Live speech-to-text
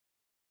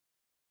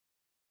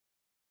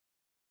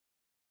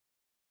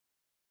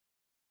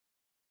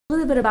A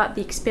little bit about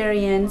the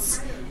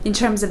experience in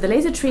terms of the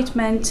laser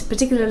treatment,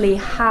 particularly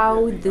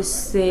how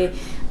this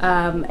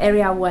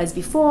area was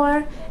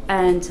before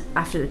and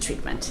after the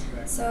treatment.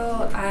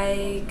 So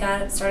I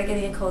started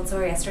getting a cold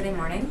sore yesterday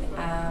morning.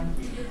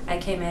 I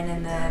came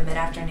in the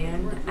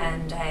mid-afternoon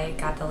and I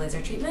got the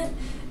laser treatment.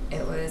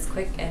 It was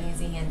quick and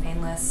easy and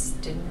painless.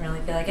 Didn't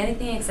really feel like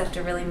anything except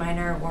a really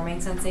minor warming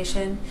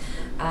sensation.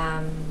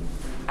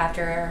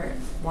 After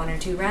 1 or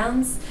 2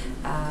 rounds,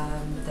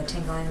 the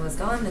tingling was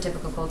gone, the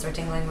typical cold sore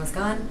tingling was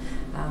gone.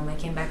 I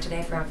came back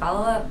today for a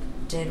follow-up,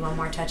 did 1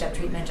 more touch-up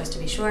treatment just to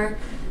be sure.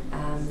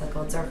 The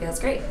cold sore feels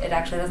great. It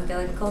actually doesn't feel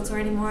like a cold sore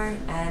anymore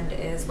and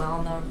is well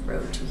on the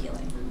road to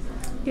healing.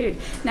 Good.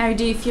 Now,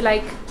 do you feel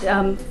like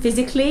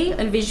physically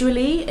and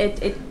visually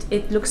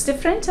it looks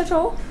different at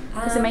all?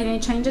 Has it made any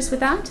changes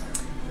with that?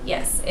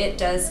 Yes, it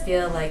does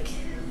feel like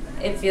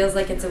it feels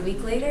like it's a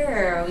week later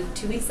or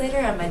 2 weeks later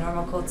on my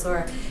normal cold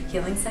sore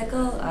healing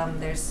cycle.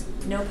 There's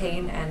no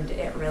pain and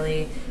it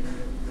really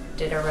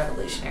did a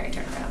revolutionary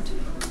turnaround.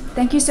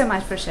 Thank you so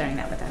much for sharing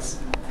that with us.